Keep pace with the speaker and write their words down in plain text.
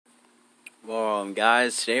Well,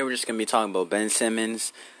 guys, today we're just gonna be talking about Ben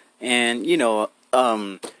Simmons, and the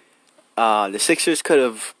Sixers could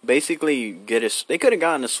have basically get us. They could have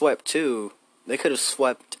gotten a swept too. They could have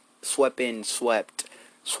swept. That's a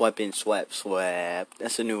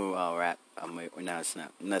new rap. No, it's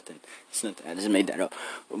not nothing. It's nothing. I just made that up.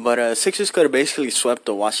 But Sixers could have basically swept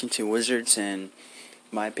the Washington Wizards, and in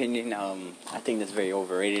my opinion, I think that's very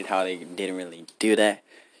overrated how they didn't really do that.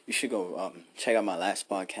 You should go check out my last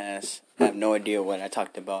podcast. I have no idea what I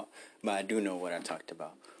talked about, but I do know what I talked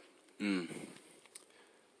about.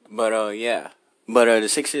 But yeah. But the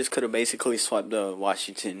Sixers could have basically swept the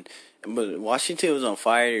Washington. But Washington was on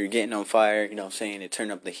fire. They're getting on fire. You know what I'm saying? They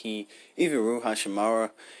turned up the heat. Even Rui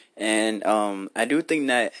Hachimura. And I do think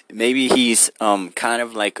that maybe he's kind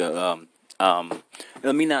of like a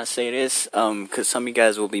let me not say this because some of you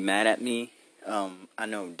guys will be mad at me. I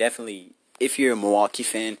know definitely if you're a Milwaukee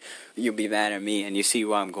fan, you'll be mad at me and you see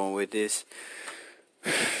where I'm going with this.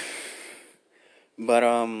 But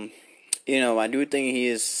I do think he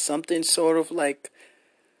is something sort of like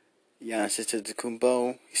Giannis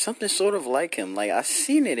Antetokounmpo. He's something sort of like him. Like I've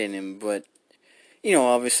seen it in him, but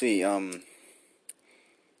obviously,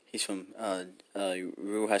 he's from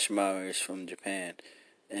Rui Hashimura is from Japan,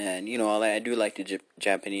 and I do like the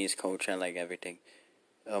Japanese culture. I like everything,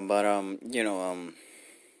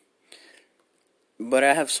 but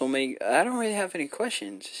I have so many. I don't really have any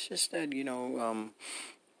questions. It's just that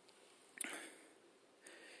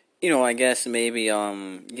I guess maybe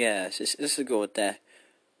yeah, let's just go with that.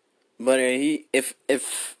 But if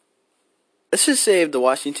let's just say if the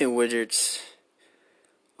Washington Wizards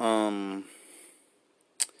um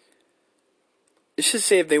let's just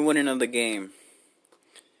say if they win another game.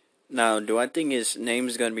 Now, do I think his name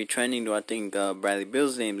is gonna be trending? Do I think Bradley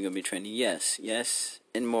Beal's name is gonna be trending? Yes,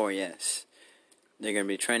 and more. Yes, they're gonna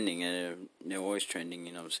be trending, and they're always trending.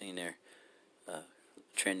 You know what I'm saying? They're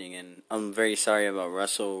trending, and I'm very sorry about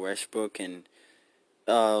Russell Westbrook and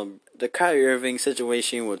the Kyrie Irving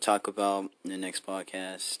situation. We'll talk about in the next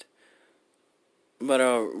podcast. But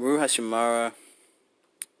Rui Hachimura,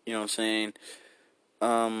 you know what I'm saying?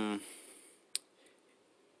 Um,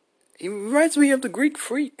 he reminds me of the Greek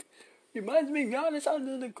Freak. He reminds me of Giannis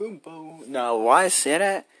Antetokounmpo. Now, why I say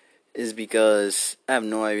that is because I have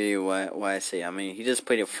no idea why I say. I mean, he just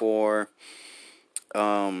played at four.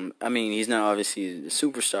 I mean, he's not obviously the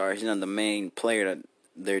superstar. He's not the main player that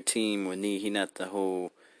their team would need. He's not the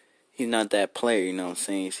whole. He's not that player. You know what I'm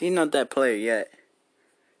saying? He's not that player yet.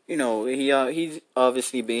 He's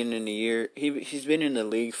obviously been in the year. He's been in the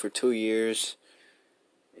league for 2 years,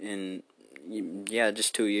 and yeah,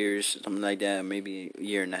 just 2 years, something like that. Maybe a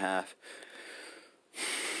year and a half.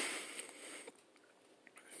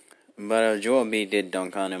 But Joel B did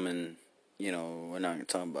dunk on him, and we're not gonna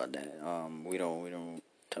talk about that. We don't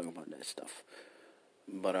talk about that stuff.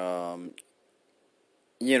 But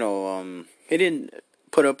he didn't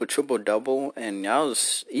put up a triple double, and I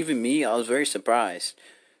was very surprised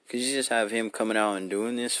because you just have him coming out and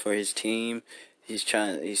doing this for his team. He's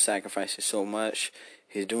sacrificing so much.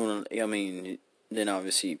 He's doing. I mean, then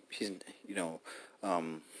obviously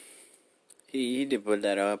um, he did put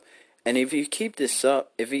that up, and if you keep this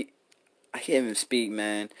up, I can't even speak,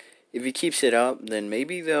 man. If he keeps it up, then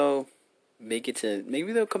maybe they'll make it to.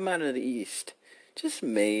 Maybe they'll come out of the East. Just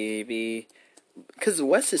maybe. Because the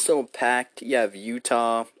West is so packed. You have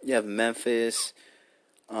Utah. You have Memphis.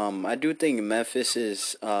 I do think Memphis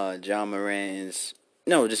is John Moran's.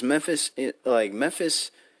 No, just Memphis.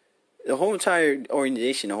 Memphis. The whole entire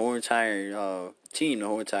organization, the whole entire team, the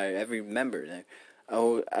whole entire every member there.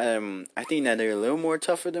 I think that they're a little more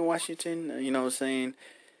tougher than Washington. You know what I'm saying?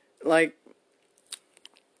 Like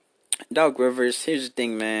Doc Rivers, here's the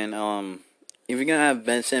thing, man. If you're gonna have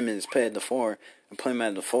Ben Simmons play at the four and play him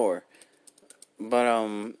at the four, but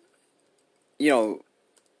you know,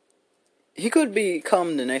 he could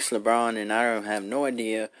become the next LeBron, and I don't have no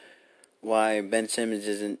idea why Ben Simmons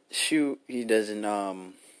doesn't shoot. He doesn't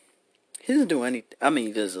do anything. I mean,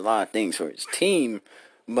 he does a lot of things for his team,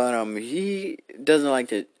 but he doesn't like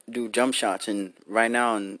to do jump shots. And right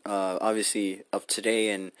now, and obviously of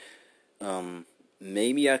today, and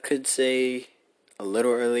maybe I could say a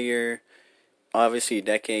little earlier. Obviously, a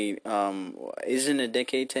decade. Isn't a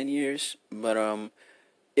decade 10 years? But 10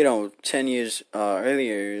 years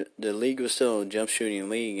earlier, the league was still a jump shooting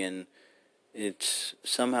league, and it's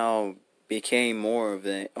somehow became more of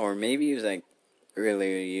that, or maybe it was like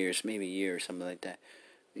earlier years, maybe a year or something like that.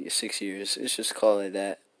 6 years. Let's just call it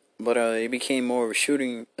that. But it became more of a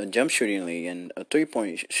jump shooting league, and a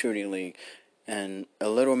 3-point shooting league, and a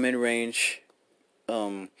little mid range.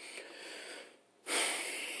 Um,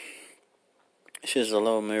 It's just a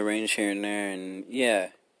little mid range here and there, and yeah.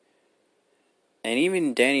 And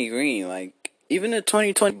even Danny Green, like even the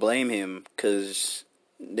 2020, blame him because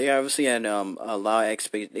they obviously had a lot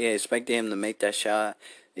of they expected him to make that shot.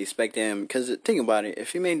 They expected him because think about it,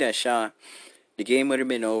 if he made that shot, the game would have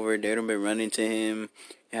been over. They'd have been running to him,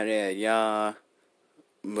 yada yada yada.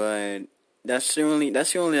 But that's the only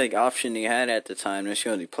like option they had at the time. That's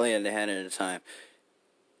the only player they had at the time.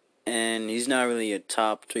 And he's not really a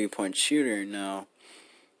top 3-point shooter now.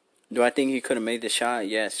 Do I think he could have made the shot?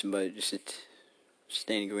 Yes, but just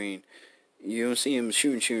Danny Green. You don't see him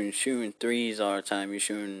shooting threes all the time.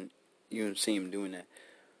 You don't see him doing that.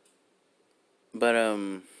 But I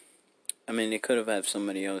mean, they could have had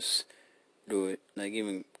somebody else do it. Like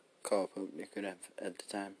even Carl Pope, they could have at the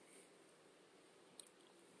time.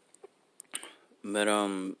 But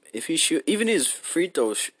if he shoot, even his free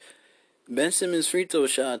throws, Ben Simmons free throw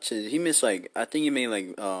shots, he missed like I think he made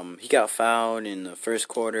like he got fouled in the first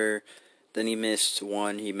quarter, then he missed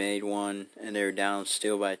one, he made one, and they were down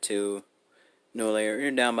still by two. No, they're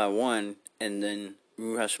down by one, and then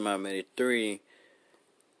Rui Hashimura made it three,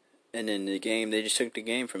 and then they just took the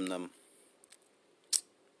game from them.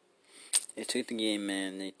 They took the game,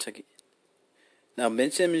 man. They took it. Now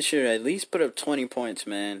Ben Simmons should at least put up 20 points,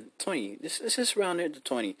 man. 20. This is around here to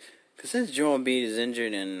 20. Because since Joel Embiid is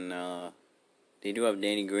injured and they do have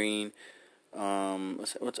Danny Green.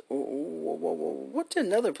 What's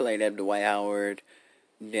another player? They have Dwight Howard.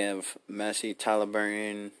 They have Massey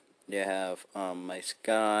Halliburton. They have Mike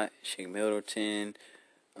Scott, Shake Middleton,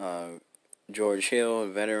 George Hill, a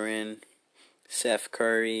veteran, Seth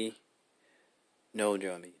Curry. No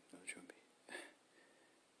Joel Embiid.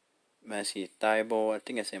 Massey Thibault. I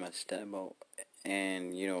think I say Massey Thibault.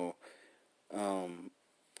 And,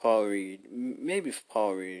 Paul Reed. Maybe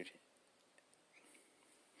Paul Reed.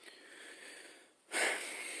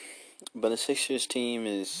 But the Sixers team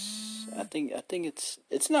is, I think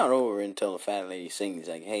it's not over until the fat lady sings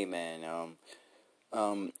like, "Hey man,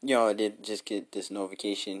 I did just get this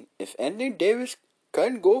notification. If Anthony Davis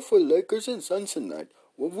can't go for Lakers and Suns tonight,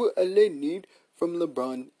 what would LA need from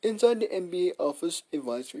LeBron inside the NBA office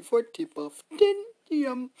advisory for tip-off 10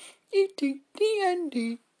 p.m. ET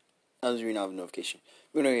TND?" I was reading off the notification.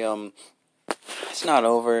 But anyway, it's not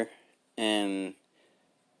over, and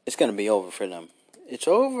it's gonna be over for them. It's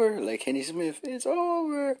over, like Kenny Smith. It's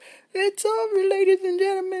over. It's over, ladies and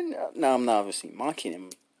gentlemen. No, I'm not obviously mocking him.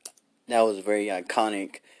 That was very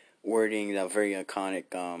iconic wording. That very iconic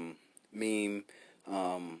meme.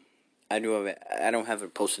 I do have it. I don't have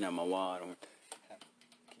it posted on my wall. I don't have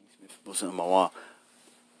Kenny Smith posted on my wall.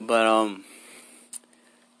 But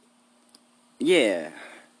yeah,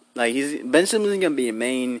 like Ben Simmons is gonna be a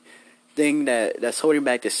main thing that's holding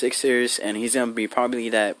back the Sixers, and he's gonna be probably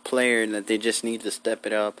that player that they just need to step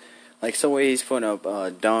it up. Like so, way he's putting up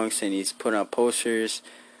dunks and he's putting up posters.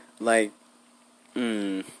 Like,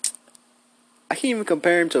 I can't even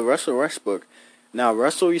compare him to Russell Westbrook. Now,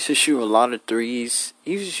 Russell used to shoot a lot of threes.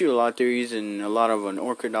 He used to shoot a lot of threes and a lot of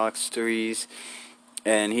unorthodox threes,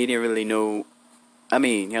 and he didn't really know. I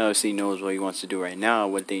mean, he obviously knows what he wants to do right now,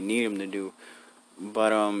 what they need him to do.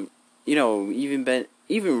 But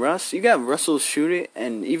even Russ, you got Russell shoot it,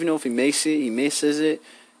 and even though if he makes it, he misses it,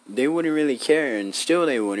 they wouldn't really care, and still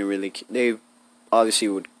they wouldn't really. They obviously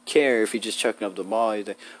would care if he just chucking up the ball. He's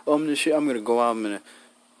like, "Oh, I'm gonna go out. I'm gonna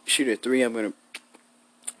shoot a three. I'm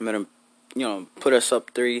gonna, put us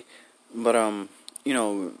up three." But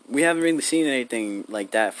we haven't really seen anything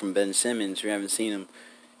like that from Ben Simmons. We haven't seen him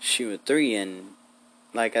shoot a three, and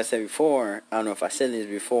like I said before, I don't know if I said this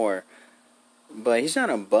before. But he's not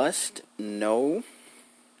a bust, no.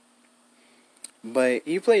 But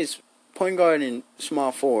he plays point guard and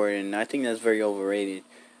small forward, and I think that's very overrated.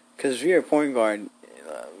 Because if you're a point guard,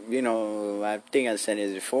 I think I said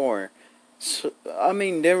this before. So, I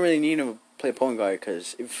mean, they don't really need to play point guard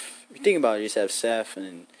because if you think about it, you just have Seth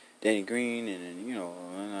and Danny Green, and you know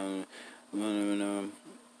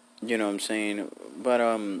what I'm saying. But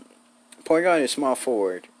point guard and small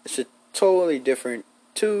forward, it's a totally different.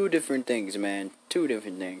 Two different things, man. Two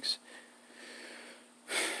different things.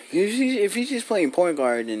 If he's just playing point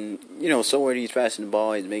guard and, somewhere he's passing the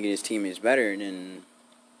ball, he's making his teammates better, then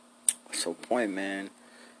what's the point, man?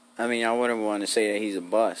 I mean, I wouldn't want to say that he's a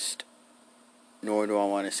bust. Nor do I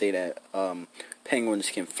want to say that penguins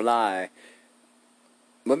can fly.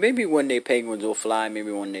 But maybe one day penguins will fly.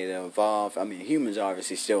 Maybe one day they'll evolve. I mean, humans are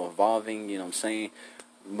obviously still evolving, you know what I'm saying?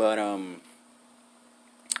 But,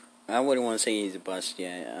 I wouldn't want to say he's a bust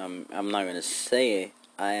yet. I'm not going to say it.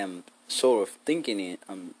 I am sort of thinking it.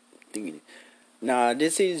 I'm thinking it. Now, I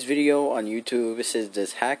did see this video on YouTube. It says,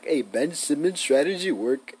 "Does hack a Ben Simmons strategy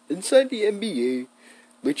work inside the NBA?"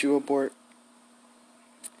 Bleacher Report.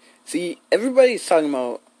 See, everybody's talking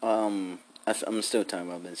about. I'm still talking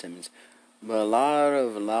about Ben Simmons, but a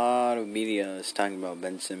lot of media is talking about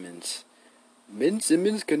Ben Simmons. Ben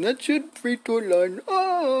Simmons cannot shoot free throw line.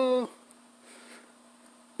 Oh.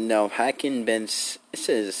 Now hacking Ben's. It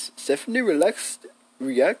says Stephanie reacts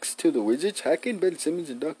to the Wizards hacking Ben Simmons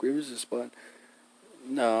and Doc Rivers' spot.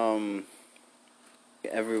 Um,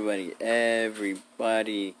 everybody.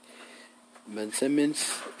 Ben Simmons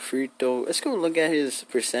free throw. Let's go look at his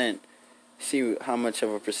percent. See how much of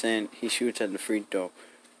a percent he shoots at the free throw.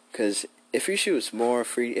 Cause if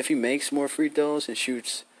he makes more free throws and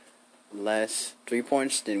shoots less 3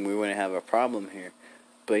 points, then we wouldn't have a problem here.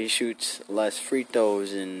 But he shoots less free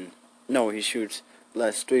throws he shoots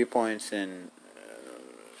less 3 points and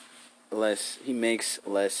he makes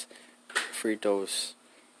less free throws.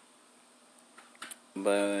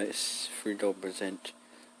 But his free throw percent,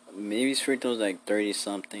 maybe his free throws like 30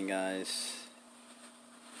 something, guys.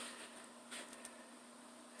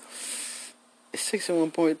 It's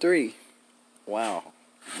 61.3. Wow.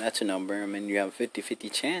 That's a number. I mean, you have a 50-50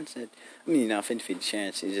 chance. Not 50-50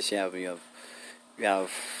 chance. It's just you have the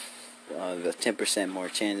 10% more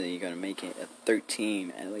chance that you're going to make it. A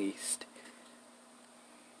 13 at least.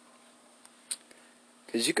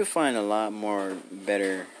 Because you could find a lot more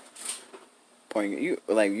better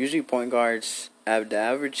usually point guards have the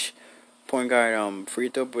average point guard free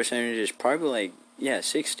throw percentage is probably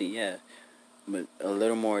 60, but a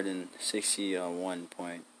little more than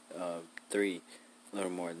 61.3, a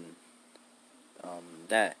little more than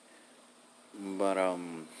that. But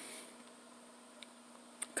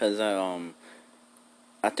cause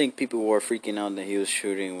I think people were freaking out that he was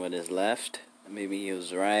shooting with his left. Maybe he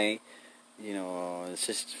was right. It's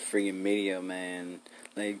just freaking media, man.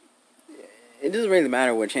 Like, it doesn't really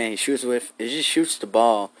matter what hand he shoots with. It just shoots the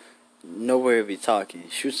ball. Nobody will be talking.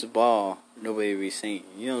 Shoots the ball. Nobody will be saying.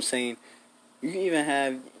 You know what I'm saying? You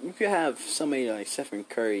could have somebody like Stephen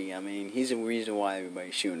Curry. I mean, he's the reason why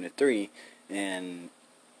everybody's shooting the three. And,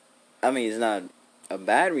 I mean, it's not a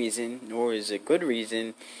bad reason, nor is it a good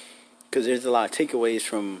reason. Because there's a lot of takeaways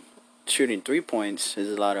from shooting 3 points. There's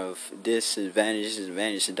a lot of disadvantages,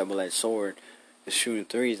 a double-edged sword. Just shooting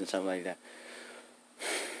threes and stuff like that.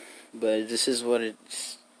 But this is what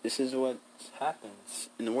happens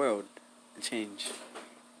in the world. It change.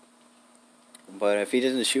 But if he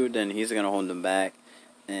doesn't shoot, then he's gonna hold them back,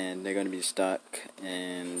 and they're gonna be stuck,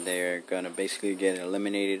 and they're gonna basically get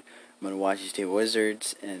eliminated. I'm gonna watch these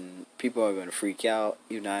Wizards, and people are gonna freak out.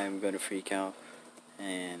 Even I am gonna freak out,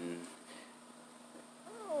 and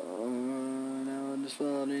now I'm just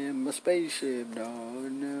flying in my spaceship,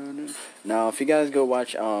 no. Now, if you guys go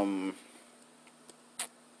watch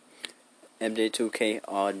MJ2K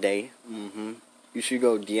all day, you should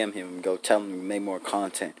go DM him and go tell him to make more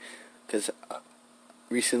content. Because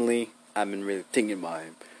recently, I've been really thinking about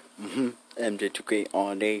him. MJ2K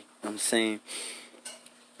all day. I'm saying,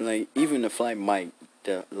 like, even the Flight Mike,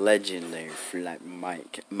 the legendary Flight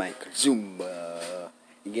Mike Zumba,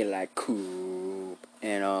 you get like cool.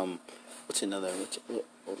 And, what's another?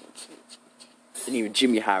 And even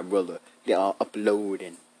Jimmy High Brother, they all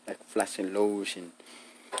uploading, like, flashing lotion.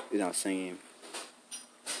 You know what I'm saying?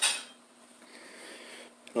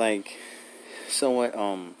 Like, somewhat,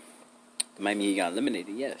 Miami Heat got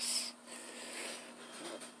eliminated, yes.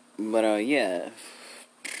 But, yeah.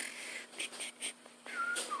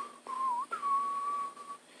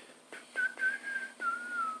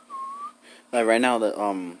 Like, right now, the,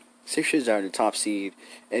 Sixers are the top seed,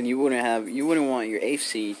 and you wouldn't want your 8th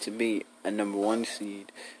seed to be a number 1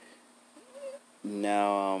 seed.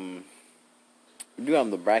 Now, we do have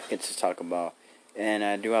the brackets to talk about, and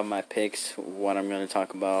I do have my picks, what I'm going to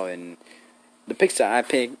talk about, and the picks that I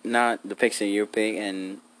pick, not the picks that you pick,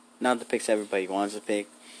 and not the picks everybody wants to pick.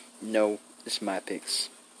 No, it's my picks.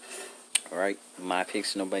 Alright? My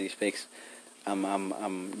picks, nobody's picks.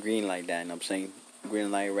 I'm green like that, you know what I'm saying? Green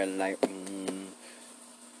light, red light.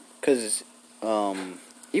 Because,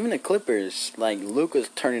 even the Clippers, like, Luka's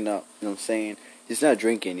turning up, you know what I'm saying? He's not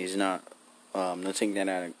drinking, he's not, don't take that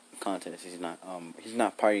out of context. He's not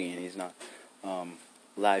partying, he's not,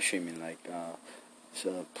 live streaming like,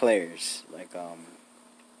 so players, like, you know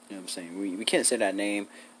what I'm saying? We can't say that name.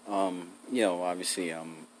 Obviously,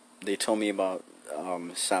 they told me about,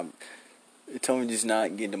 they told me just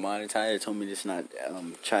not get demonetized. They told me just not,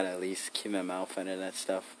 try to at least keep my mouth out of that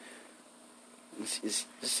stuff.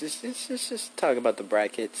 Let's just talk about the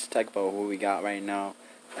brackets, talk about who we got right now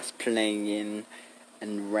that's playing in.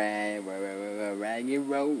 and rag and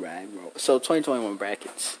roll, rag roll. So 2021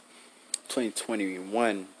 brackets,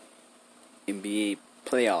 2021 NBA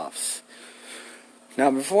playoffs. Now,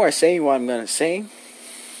 before I say what I'm gonna say,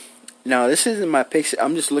 now this isn't my picks.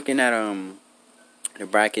 I'm just looking at the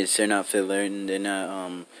brackets. They're not filler, and they're not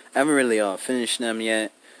I haven't really finished them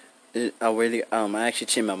yet. I actually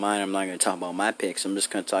changed my mind. I'm not gonna talk about my picks. I'm just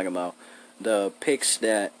gonna talk about the picks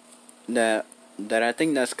that I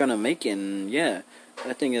think that's gonna make it. And yeah,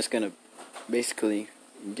 I think it's gonna basically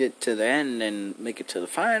get to the end and make it to the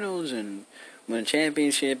finals and win a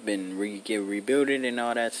championship and get rebuilded and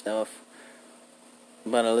all that stuff.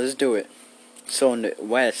 But let's do it. So in the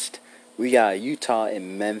West, we got Utah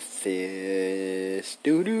and Memphis.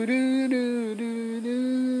 Do do do do do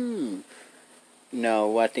do. Now,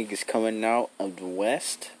 what I think is coming out of the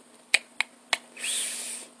West.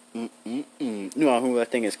 No, who I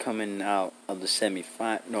think is coming out of the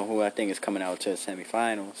semifinal. No, who I think is coming out to the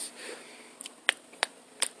semifinals.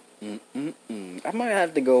 I might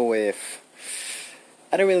have to go with.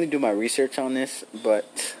 I didn't really do my research on this,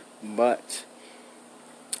 but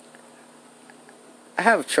I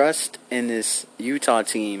have trust in this Utah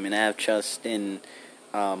team, and I have trust in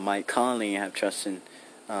Mike Conley. I have trust in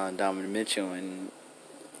Donovan Mitchell, and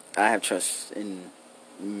I have trust in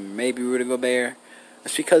maybe Rudy Gobert.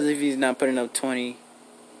 It's because if he's not putting up 20,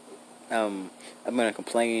 I'm gonna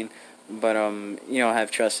complain. But I have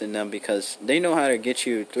trust in them because they know how to get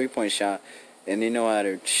you a 3-point shot, and they know how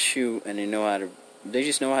to shoot, and they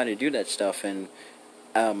just know how to do that stuff. And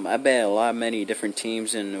I bet many different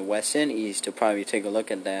teams in the West and East will probably take a look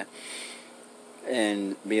at that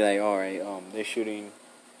and be like, all right, they're shooting,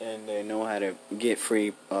 and they know how to get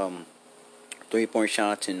free 3-point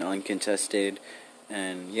shots and uncontested,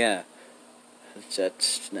 and yeah,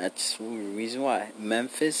 that's the reason why.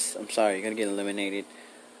 Memphis, I'm sorry, you're gonna get eliminated.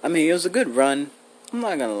 I mean, it was a good run. I'm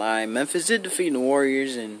not gonna lie. Memphis did defeat the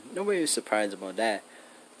Warriors, and nobody was surprised about that.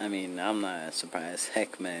 I mean, I'm not surprised.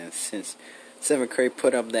 Heck, man, since Stephen Curry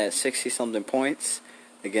put up that 60-something points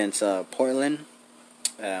against Portland,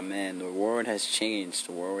 man, the world has changed.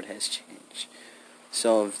 The world has changed.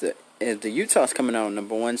 So if the Utah's coming out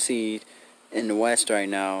number 1 seed in the West right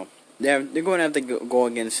now, they're going to have to go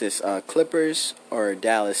against this Clippers or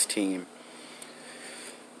Dallas team.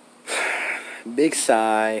 Big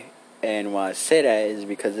sigh, and why I say that is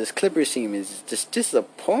because this Clippers team is just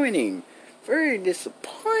disappointing. Very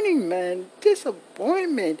disappointing, man.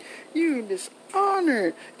 Disappointment. You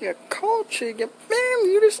dishonor your culture, your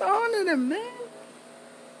family. You dishonor them, man.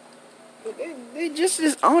 They just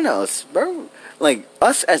dishonor us, bro. Like,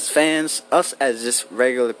 us as fans, us as just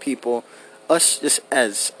regular people, us just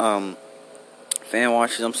as fan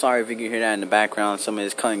watchers. I'm sorry if you can hear that in the background.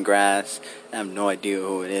 Somebody's cutting grass. I have no idea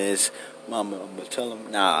who it is. I'm gonna tell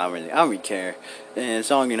them. Nah, I don't really care. And as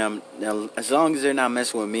long as they're not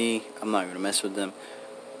messing with me, I'm not gonna mess with them.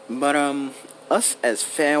 But us as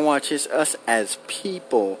fan watchers, us as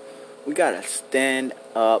people, we gotta stand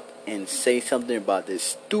up and say something about this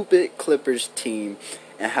stupid Clippers team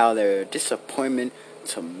and how they're a disappointment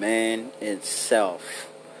to man itself.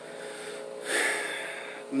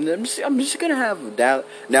 I'm just gonna have that.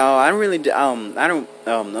 Now, I don't really. I'm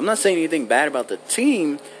not saying anything bad about the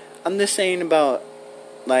team. I'm just saying about,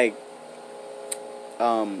 like,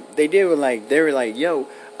 they were like, yo,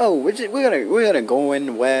 oh, we're gonna go in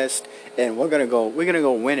the West, and we're gonna go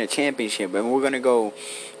win a championship, and we're gonna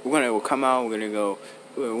come out,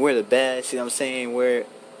 we're the best. You know what I'm saying? We're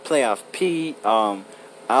playoff P. I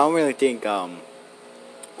don't really think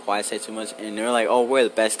Kawhi said too much, and they're like, oh, we're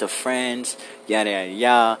the best of friends, yada yada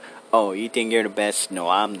yada. Oh, you think you're the best? No,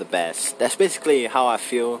 I'm the best. That's basically how I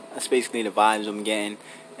feel. That's basically the vibes I'm getting.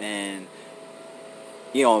 And,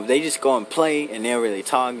 if they just go and play and they don't really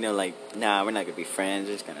talk, and they're like, nah, we're not going to be friends,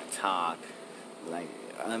 we're just going to talk. Like,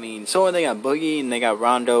 I mean, so they got Boogie and they got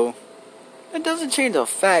Rondo. It doesn't change the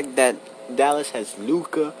fact that Dallas has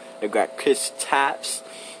Luka, they got Chris Tapps,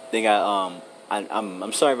 they got,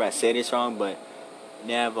 I'm sorry if I say this wrong, but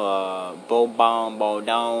they have Boban, Ball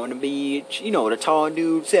down on the beach, the tall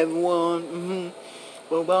dude, 7'1",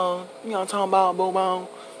 Boban, you know what I'm talking about, Boban,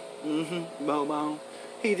 Boban.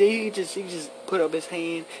 He just put up his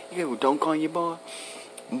hand. You gonna dunk on your boy.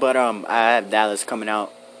 But I have Dallas coming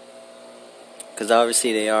out because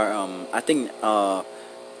obviously they are. I think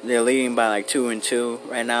they're leading by like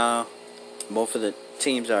 2-2 right now. Both of the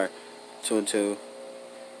teams are 2-2.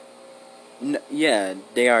 Yeah,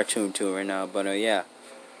 they are 2-2 right now. But yeah.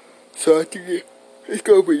 So I think it's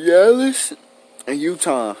gonna be Dallas and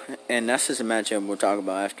Utah, and that's just a matchup we'll talk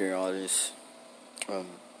about after all this.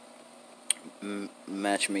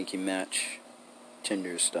 Matchmaking match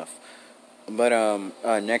Tinder stuff. But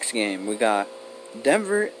next game we got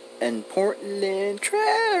Denver and Portland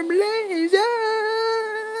Trailblazers.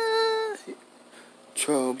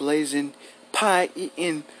 Trailblazing, pie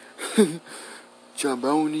eating,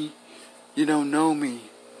 jabroni. You don't know me.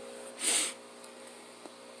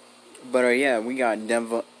 But yeah, we got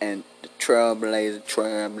Denver and the Portland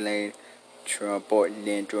Trailblazers.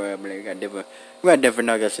 We got Denver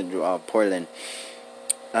Nuggets and Portland.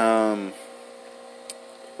 Um,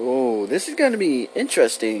 oh, this is gonna be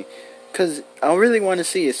interesting, cause I really want to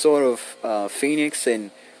see a sort of Phoenix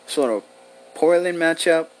and sort of Portland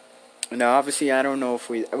matchup. Now, obviously, I don't know if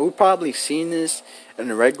we've probably seen this in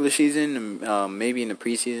the regular season, and maybe in the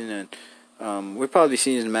preseason, and we've probably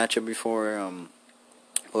seen this matchup before.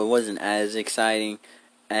 But it wasn't as exciting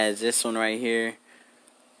as this one right here.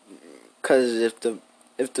 Cause if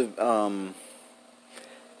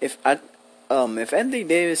Anthony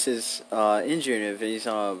Davis is injured, if he's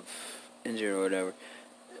injured or whatever,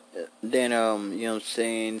 then you know what I'm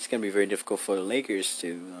saying, it's gonna be very difficult for the Lakers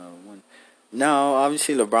to win. Now,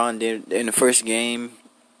 obviously, LeBron did in the first game,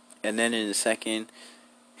 and then in the second,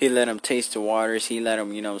 he let him taste the waters. He let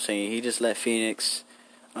him, you know what I'm saying, he just let Phoenix,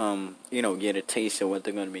 you know, get a taste of what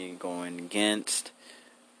they're gonna be going against.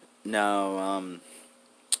 Now,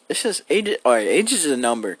 it's just age. All right, age is a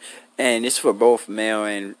number, and it's for both male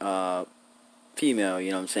and female.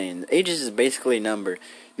 You know what I'm saying? Age is basically a number.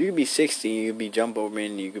 You could be 60, you could be jump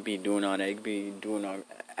overing, you could be doing all that. You could be doing all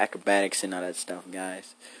acrobatics and all that stuff,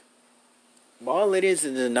 guys. But all it is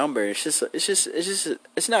a number. It's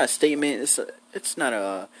not a statement. It's not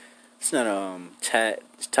a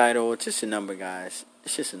title. It's just a number, guys.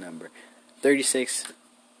 It's just a number. 36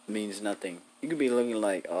 means nothing. You could be looking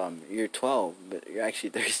like you're 12, but you're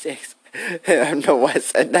actually 36. I don't know why I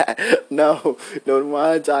said that. No, don't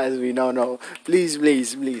monetize me. No. Please.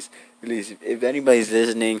 If anybody's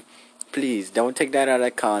listening, please don't take that out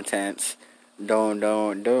of context. Don't.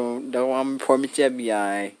 I'm reporting to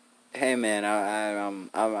FBI. Hey man, I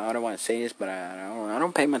don't want to say this, but I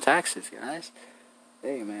don't pay my taxes, guys.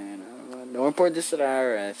 Hey man, don't report this to the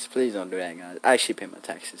IRS. Please don't do that, guys. I actually pay my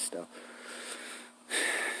taxes though.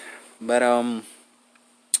 But I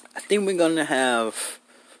think we're gonna have,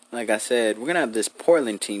 like I said, we're gonna have this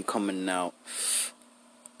Portland team coming out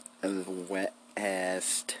of the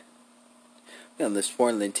West. We have this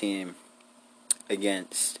Portland team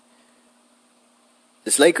against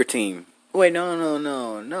this Laker team. Wait,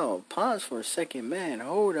 no. Pause for a second, man.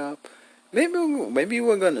 Hold up. Maybe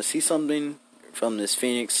we're gonna see something from this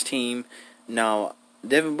Phoenix team. Now,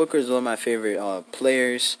 Devin Booker is one of my favorite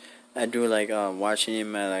players. I do like watching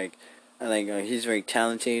him. He's very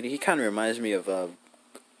talented. He kind of reminds me of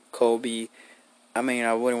Kobe. I mean,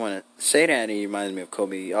 I wouldn't want to say that he reminds me of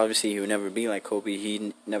Kobe. Obviously, he would never be like Kobe.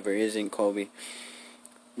 He never isn't Kobe.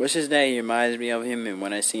 But it's just that he reminds me of him, and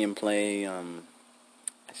when I see him play, I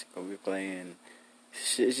see Kobe play, and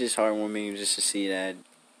it's just heartwarming just to see that,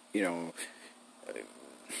 you know.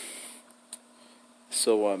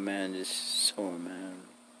 So what, man? Just so what, man.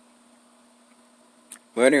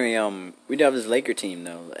 But anyway, we do have this Laker team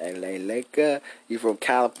though. LA Laker, you from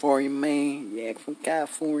California, man? Yeah, from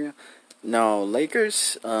California. No,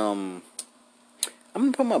 Lakers. I'm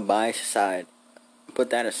gonna put my bias aside. Put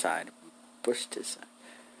that aside. Push it aside.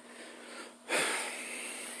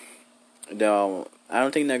 No, I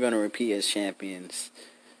don't think they're gonna repeat as champions.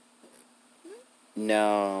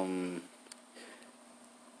 No,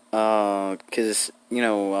 because you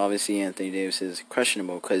know, obviously Anthony Davis is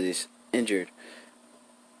questionable because he's injured.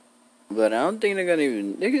 But I don't think they're gonna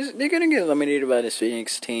even. They're gonna get eliminated by this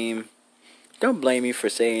Phoenix team. Don't blame me for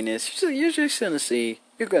saying this. You're just gonna see.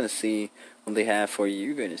 You're gonna see what they have for you.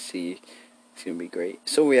 You're gonna see. It's gonna be great.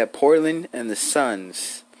 So we have Portland and the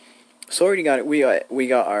Suns. So already got it. We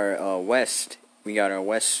got our West. We got our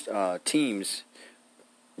West teams.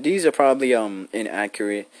 These are probably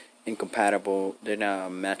inaccurate, incompatible. They're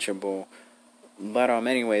not matchable. But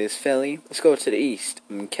anyway, this Philly. Let's go to the East.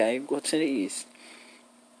 Okay, go to the East.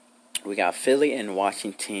 We got Philly and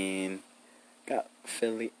Washington. Got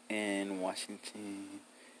Philly and Washington.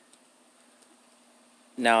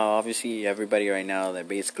 Now, obviously, everybody right now, they're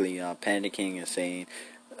basically panicking and saying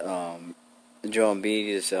Joel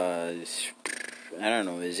Embiid I don't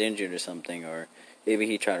know, is injured or something, or maybe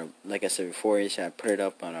he tried to, like I said before, he tried to put it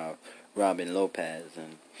up on Robin Lopez.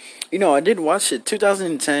 And you know, I did watch it,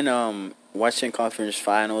 2010 Western Conference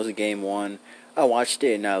Finals, Game 1. I watched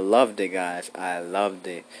it and I loved it, guys. I loved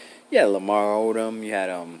it. You had Lamar Odom, you had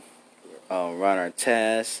Ron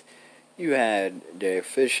Artest, you had Derek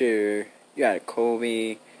Fisher, you had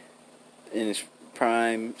Kobe in his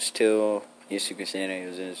prime still. Yes, you can say that he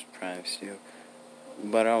was in his prime still.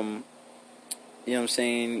 But You know what I'm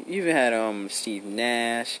saying? You even had Steve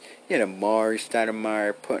Nash. You had Amari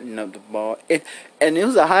Stoudemire putting up the ball. And it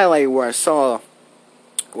was a highlight where I saw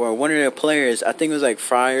where one of their players, I think it was like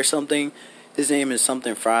Fry or something. His name is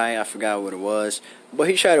something Fry. I forgot what it was. But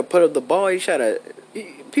he tried to put up the ball.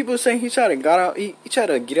 People saying he tried to got out. He tried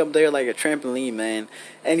to get up there like a trampoline, man.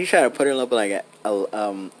 And he tried to put it up like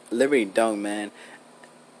a Liberty dunk, man.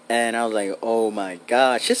 And I was like, oh my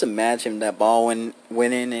gosh. Just imagine that ball went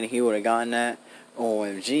in and he would have gotten that.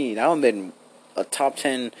 OMG. That would have been a top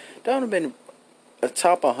 10. That would have been a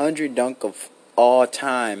top 100 dunk of all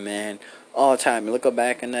time, man. All time. Look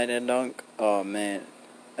back in that dunk. Oh, man.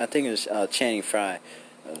 I think it was Channing Frye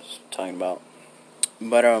I was talking about.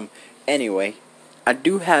 But, anyway. I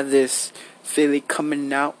do have this Philly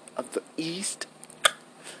coming out of the East.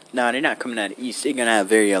 No, they're not coming out of the East. They're going to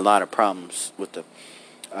have a lot of problems with the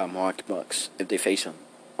Milwaukee Bucks if they face them.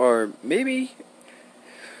 Or maybe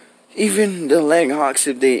even the Atlanta Hawks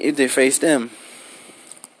if they face them.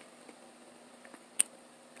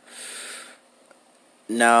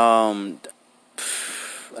 Now,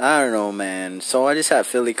 I don't know, man. So I just have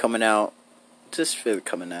Philly coming out. Just Philly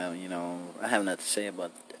coming out, you know. I have nothing to say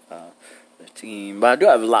about the team. But I do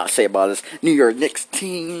have a lot to say about this New York Knicks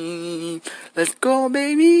team. Let's go,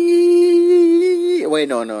 baby. Wait,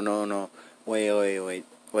 no. Wait.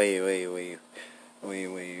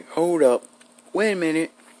 Hold up. Wait a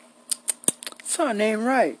minute. It's our name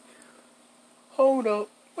right. Hold up.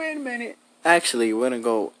 Wait a minute. Actually, we're gonna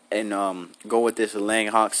go and go with this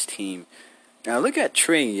Atlanta Hawks team. Now look at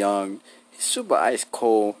Trae Young. He's super ice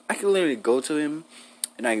cold. I can literally go to him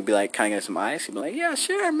and I can be like, "Can I get some ice?" He'd be like, "Yeah,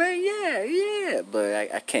 sure, man. Yeah." But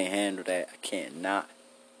I can't handle that. I can't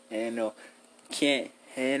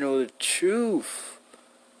handle the truth.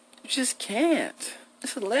 You just can't.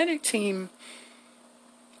 This Atlantic team,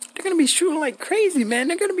 they're gonna be shooting like crazy, man.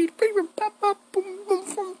 They're gonna be boom,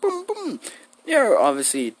 boom, boom, boom. They're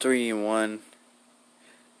obviously 3-1,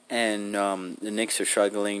 and the Knicks are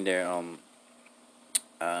struggling. They're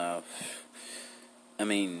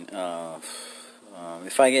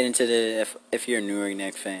if I get into if you're a New York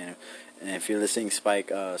Knicks fan, and if you're listening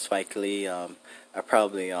Spike Lee, I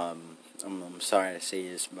probably I'm sorry to say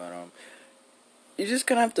this, but you're just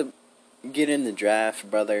gonna have to get in the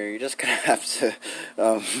draft, brother. You're just gonna have to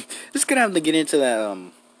get into that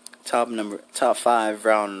top 5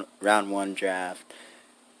 round 1 draft,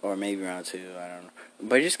 or maybe round 2. I don't know,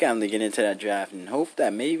 but you just gotta get into that draft and hope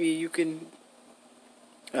that maybe you can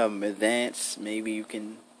advance. Maybe you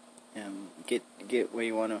can get where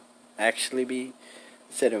you want to actually be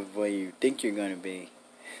instead of where you think you're gonna be.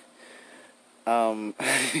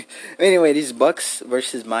 Anyway, these Bucks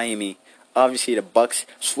versus Miami. Obviously, the Bucks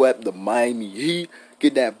swept the Miami Heat.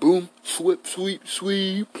 Get that boom, sweep, weave.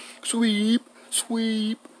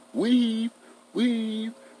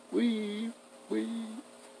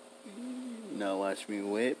 Now watch me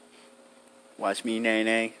whip. Watch me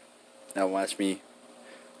nay. Now watch me.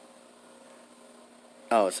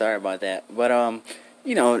 Oh, sorry about that. But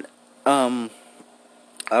you know,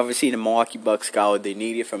 obviously the Milwaukee Bucks got what they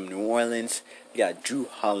needed from New Orleans. They got Drew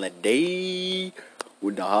Holiday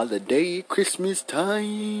with the holiday Christmas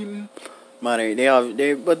time. But they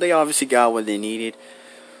obviously got what they needed.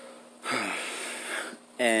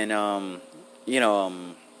 And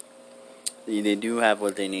they do have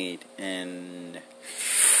what they need. And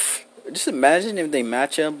just imagine if they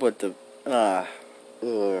match up with the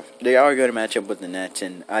they are going to match up with the Nets,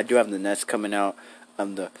 and I do have the Nets coming out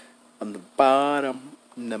on the bottom,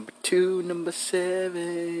 number 2, number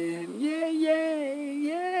 7. Yeah.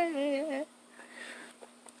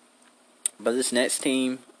 But this Nets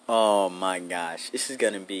team, oh my gosh, this is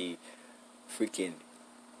gonna be freaking.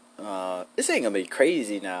 This ain't gonna be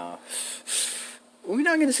crazy now. We're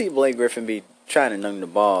not gonna see Blake Griffin be trying to dunk the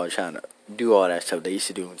ball, trying to do all that stuff they used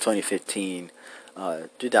to do in 2015,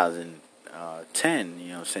 2010. You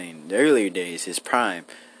know what I'm saying? The earlier days, his prime.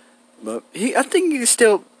 But I think he can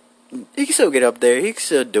still get up there. He can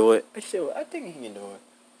still do it. I think he can do it.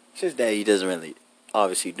 It's just that he doesn't really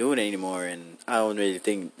obviously do it anymore, and I don't really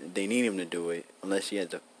think they need him to do it unless he has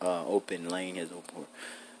the open lane, his open.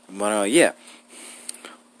 But yeah.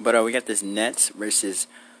 But we got this Nets versus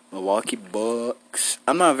Milwaukee Bucks.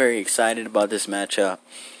 I'm not very excited about this matchup.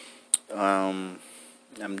 I'm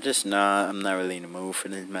not really in the mood for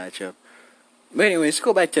this matchup. But anyway, let's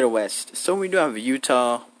go back to the West. So we do have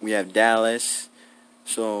Utah. We have Dallas.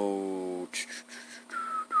 So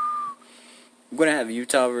we're going to have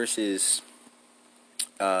Utah versus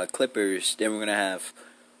Clippers. Then we're going to have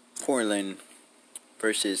Portland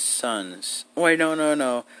versus Suns. Wait,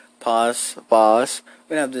 no. Pause.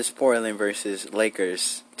 We have this Portland versus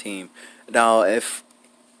Lakers team. Now, if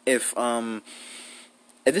this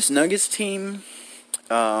Nuggets team,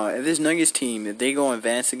 if they go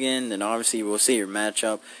advance again, then obviously we'll see a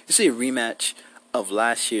matchup. You'll see a rematch of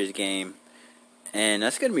last year's game, and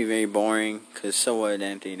that's gonna be very boring. Cause so what?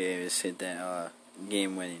 Anthony Davis hit that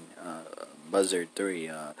game-winning buzzer three.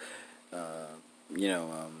 You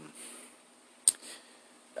know.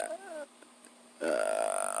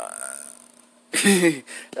 I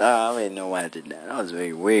don't even know why I did that. That was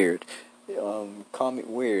very weird. Comment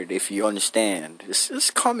weird if you understand.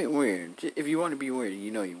 Just comment weird. If you want to be weird, you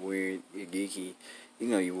know you're weird. You're geeky. You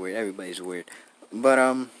know you're weird. Everybody's weird. But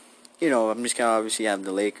I'm just gonna obviously have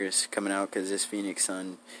the Lakers coming out because this Phoenix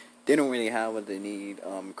Sun, they don't really have what they need.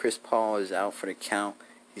 Chris Paul is out for the count.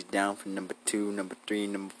 He's down for number 2, number 3,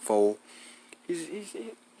 number 4.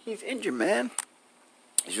 He's injured, man.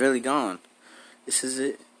 He's really gone. This is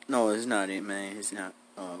it. No, it's not it, man. It's not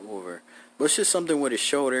over. But it's just something with his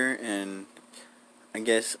shoulder, and I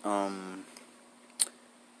guess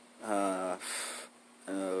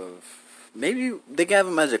maybe they have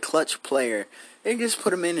him as a clutch player. They just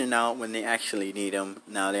put him in and out when they actually need him.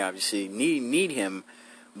 Now they obviously need him,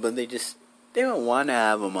 but they don't want to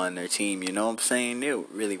have him on their team. You know what I'm saying? They don't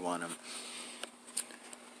really want him.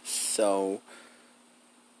 So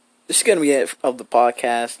this is gonna be it of the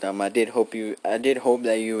podcast. I did hope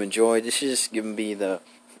that you enjoyed. This is just gonna be the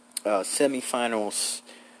semifinals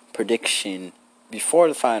prediction before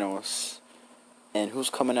the finals, and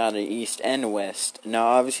who's coming out of the East and the West. Now,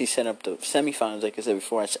 obviously, set up the semifinals, like I said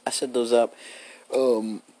before. I set those up.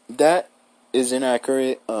 That is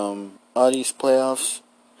inaccurate. All these playoffs,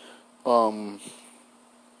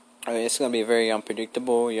 it's gonna be very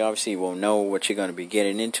unpredictable. You obviously won't know what you're gonna be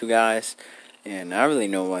getting into, guys. And I really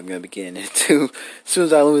know what I'm going to be getting into. As soon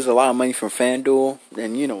as I lose a lot of money from FanDuel,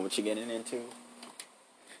 then you know what you're getting into.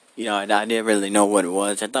 You know, I didn't really know what it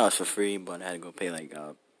was. I thought it was for free, but I had to go pay like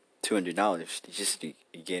 $200 just to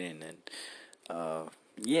get in. And,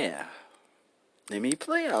 yeah. NBA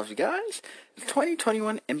playoffs, guys. The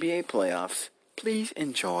 2021 NBA playoffs. Please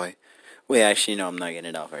enjoy. Wait, actually, no, I'm not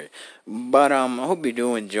getting it out first. But I hope you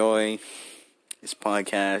do enjoy this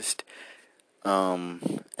podcast. I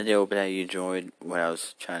do hope that you enjoyed what I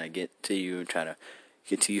was trying to get to you, try to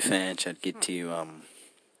get to you fans, try to get to you,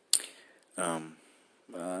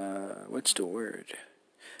 what's the word?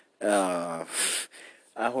 I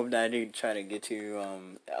hope that I did try to get to you.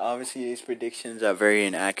 Obviously these predictions are very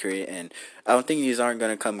inaccurate, and I don't think these aren't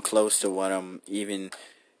going to come close to what I'm even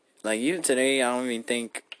today, I don't even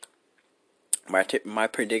think my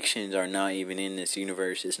predictions are not even in this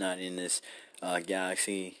universe. It's not in this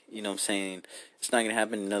galaxy. You know what I'm saying? It's not going to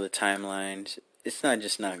happen in other timelines. It's not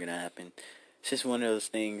going to happen. It's just one of those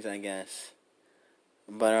things, I guess.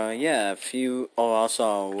 But, yeah,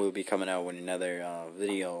 also we'll be coming out with another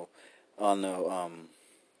video on the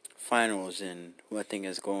finals and who I think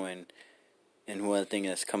is going and who I think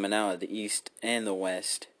is coming out of the East and the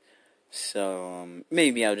West. So,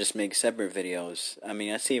 maybe I'll just make separate videos. I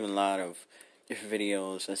mean, I see a lot of different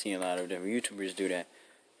videos. I see a lot of different YouTubers do that.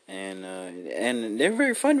 And they're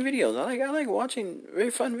very fun videos. I like watching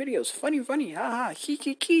very fun videos. Funny, haha,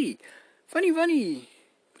 key. Funny.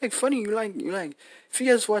 Like funny, you like if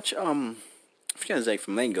you guys watch if you guys like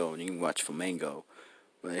Flamingo, you can watch Flamingo.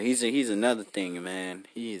 But he's another thing, man.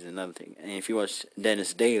 He's another thing. And if you watch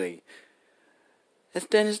Dennis Daly, that's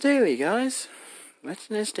Dennis Daly, guys. That's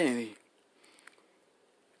Dennis Daly.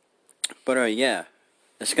 But yeah,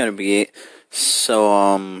 that's gonna be it. So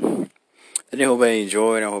I hope I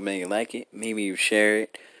enjoyed. I hope you like it. Maybe you share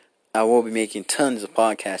it. I will be making tons of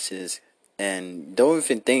podcasts, and don't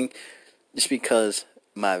even think just because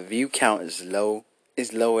my view count is low,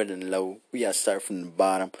 it's lower than low. We gotta start from the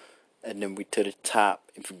bottom, and then we to the top.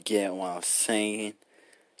 If you get what I'm saying,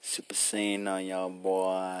 Super Saiyan on y'all,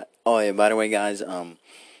 boy. Oh yeah, by the way, guys, I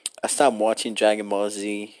stopped watching Dragon Ball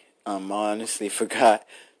Z. I honestly forgot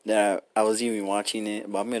that I was even watching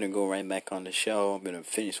it, but I'm gonna go right back on the show. I'm gonna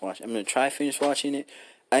finish watching it.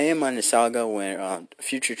 I am on the saga where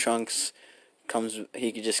Future Trunks comes.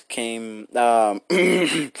 He just came.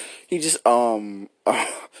 He just um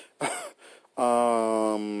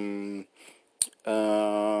um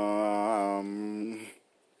um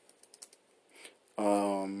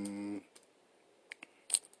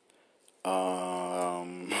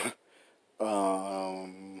um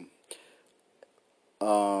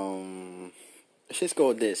let's just go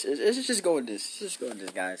with this. Let's just go with this. Let's just go with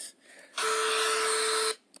this, guys.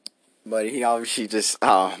 But he obviously just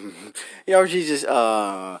I'm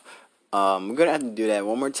gonna have to do that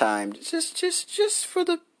one more time. Just for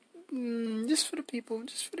the just for the people,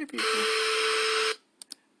 just for the people.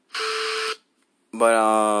 But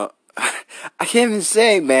I can't even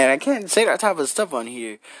say, man. I can't say that type of stuff on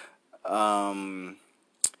here. I'm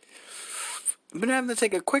gonna have to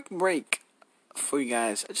take a quick break for you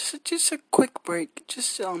guys. Just a quick break.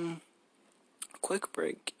 Just a quick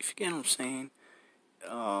break. If you get what I'm saying.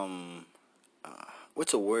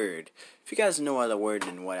 What's a word? If you guys know other word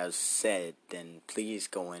than what I've said, then please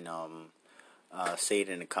go and say it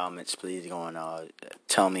in the comments. Please go and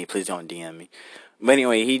tell me. Please don't DM me. But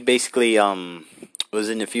anyway, he basically was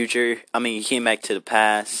in the future. I mean, he came back to the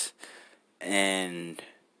past, and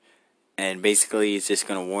basically he's just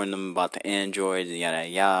gonna warn them about the androids, yada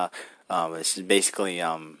yada. It's basically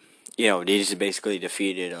they just basically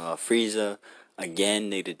defeated Frieza. Again,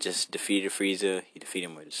 they just defeated Frieza. He defeated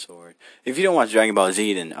him with a sword. If you don't watch Dragon Ball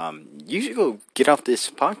Z, then you should go get off this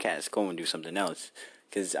podcast, go and do something else,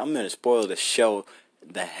 because I'm gonna spoil the show.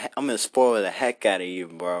 I'm gonna spoil the heck out of you,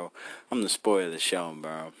 bro. I'm gonna spoil the show,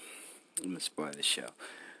 bro. I'm gonna spoil the show.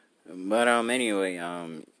 But anyway,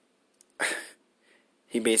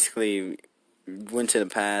 he basically went to the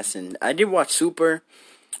past, and I did watch Super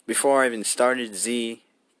before I even started Z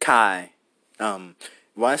Kai.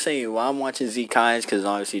 Why I'm watching Z Kai is because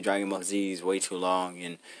obviously Dragon Ball Z is way too long,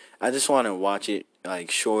 and I just want to watch it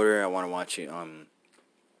like shorter. I want to watch it. I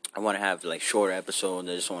want to have like shorter episodes.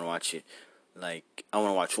 I just want to watch it like I want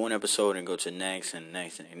to watch one episode and go to the next and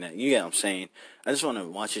next and next. You get what I'm saying? I just want to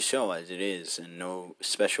watch the show as it is, and no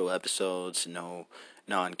special episodes, no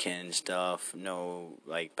non-canon stuff, no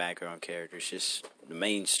like background characters, just the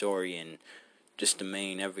main story and just the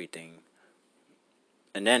main everything.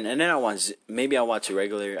 And then I watch, maybe I'll watch a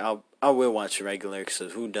regular. I will watch a regular,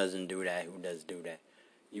 because who doesn't do that? Who does do that?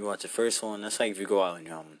 You watch the first one. That's like if you go out and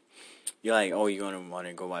you're like, oh, you're gonna want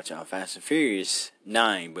to go watch Fast and Furious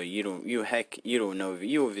 9, but you don't know,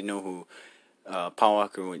 you don't even know who Paul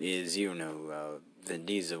Walker is. You don't know who Vin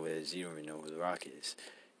Diesel is. You don't even know who The Rock is.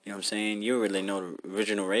 You know what I'm saying? You don't really know the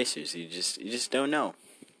original racers. You just don't know.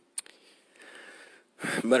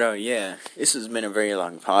 But yeah, this has been a very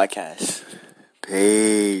long podcast.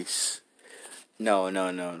 Peace. No.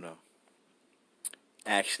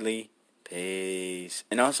 Actually, peace.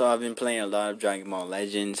 And also, I've been playing a lot of Dragon Ball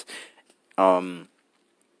Legends on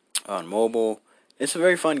mobile. It's a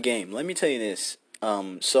very fun game. Let me tell you this.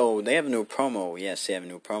 So they have a new promo. Yes, they have a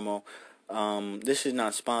new promo. This is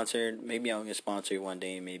not sponsored. Maybe I'll get sponsored one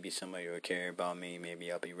day. Maybe somebody will care about me.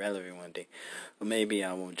 Maybe I'll be relevant one day. Or maybe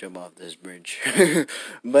I won't jump off this bridge.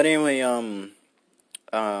 But anyway,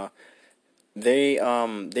 they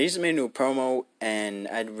just made a new promo, and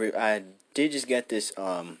I did just get this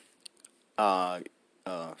I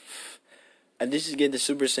did just get the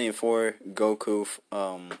Super Saiyan 4 Goku.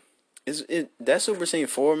 That Super Saiyan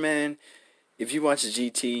 4, man. If you watch the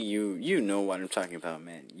GT, you know what I'm talking about,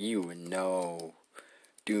 man. You know.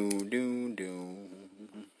 Do.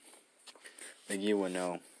 Like, you will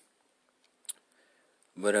know.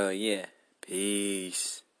 But, yeah.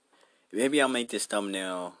 Peace. Maybe I'll make this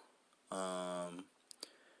thumbnail. I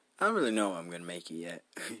don't really know what I'm gonna make it yet.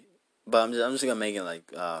 But I'm just gonna make it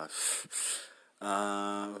like,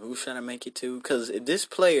 who should I make it to? Because if this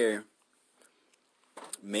player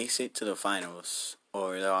makes it to the finals,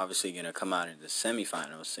 or they're obviously gonna come out in the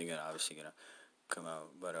semifinals, they're obviously gonna come out.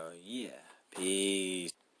 But yeah,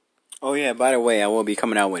 peace. Oh yeah, by the way, I will be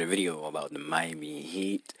coming out with a video about the Miami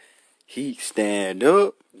Heat. Heat stand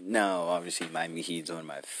up. Now, obviously, Miami Heat's one of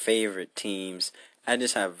my favorite teams. I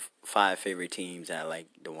just have 5 favorite teams that I like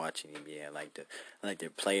to watch in the NBA. I like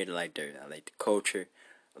their player, I like the culture,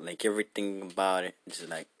 I like everything about it. Just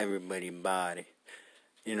like everybody about it.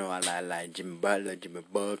 You know, I like Jimmy Butler, Jimmy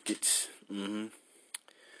Buckets.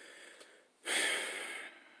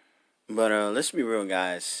 But let's be real,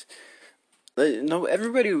 guys. No,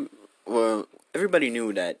 everybody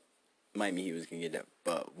knew that Miami Heat was gonna get that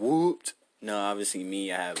butt whooped. No, obviously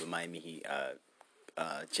me, I have a Miami Heat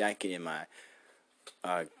jacket in my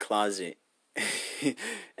closet.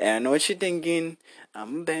 And I know what you're thinking.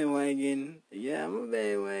 I'm a bandwagon. Yeah, I'm a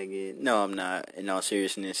bandwagon. No, I'm not. In all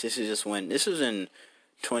seriousness, this was in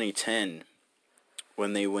 2010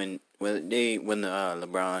 when the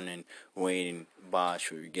LeBron and Wade and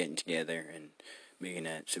Bosh were getting together and making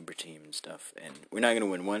that super team and stuff. And we're not gonna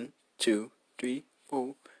win 1, 2, 3,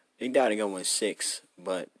 4. They doubted gonna win 6,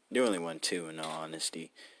 but they only won 2 in all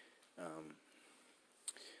honesty.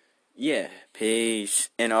 Yeah, peace.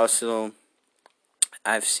 And also,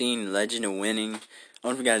 I've seen Legend of Winning. I don't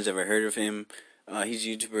know if you guys ever heard of him. He's a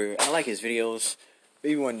YouTuber. I like his videos.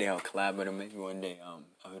 Maybe one day I'll collab with him. Maybe one day I'll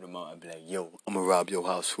hit him up. I'll be like, yo, I'm gonna rob your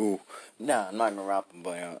house. Who? Nah, I'm not gonna rob him,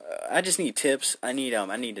 but I just need tips. I need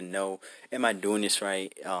to know. Am I doing this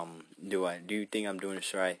right? Do you think I'm doing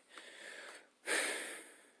this right?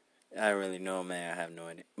 I don't really know, man. I have no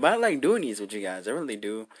idea. But I like doing these with you guys. I really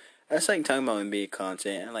do. I just like talking about NBA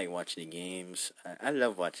content. I like watching the games. I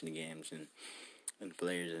love watching the games and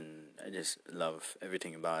players, and I just love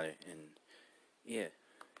everything about it. And yeah.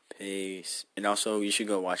 Peace. And also, you should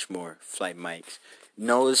go watch more Flight Mics.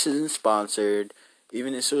 No, this isn't sponsored.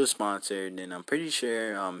 Even if it was sponsored, then I'm pretty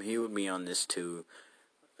sure he would be on this too.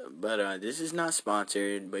 But this is not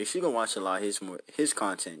sponsored. But you should go watch a lot of his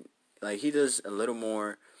content. Like he does a little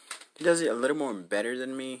more. He does it a little more better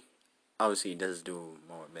than me. Obviously, he does do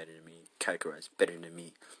more better than me. Categorize better than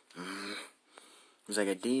me. It's like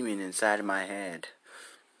a demon inside of my head.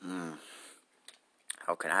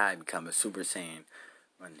 How could I become a Super Saiyan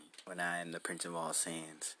when I am the Prince of all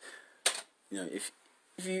Saiyans? You know, if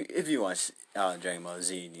you watch Dragon Ball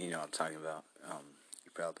Z, you know what I'm talking about.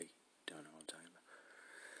 You probably don't know what I'm talking about.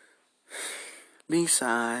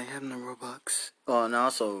 Besides, I have no Robux. Oh, and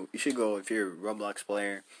also you should go if you're a Roblox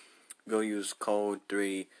player. Go use code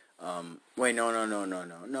 3. Wait,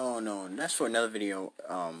 no. That's for another video.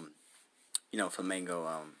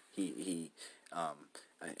 Flamingo. He.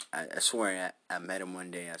 I swear I met him one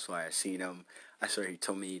day. I swear I seen him. I swear he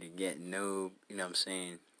told me to get noob. You know what I'm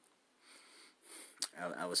saying?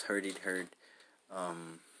 I was hurt. If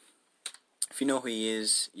you know who he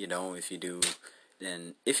is, you know. If you do,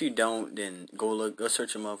 then if you don't, then go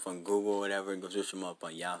search him up on Google, whatever. Go search him up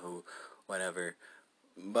on Yahoo, whatever.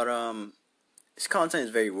 But his content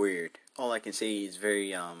is very weird. All I can say is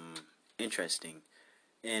very interesting,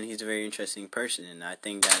 and he's a very interesting person. And I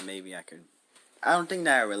think that maybe I could. I don't think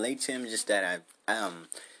that I relate to him. Just that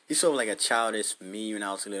he's sort of like a childish me when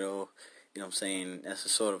I was little. You know what I'm saying? That's the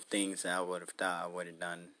sort of things that I would have thought I would have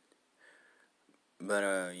done.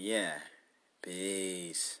 But yeah.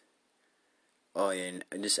 Peace. Oh yeah,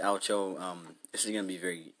 and this outro, this is gonna be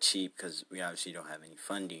very cheap because we obviously don't have any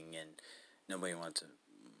funding and nobody wants to.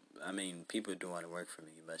 I mean, people do want to work for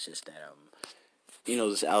me, but it's just that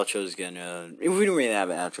this outro is gonna. If we don't really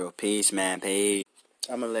have an outro, peace, man, peace.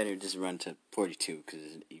 I'm gonna let it just run to 42 because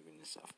it's even and stuff.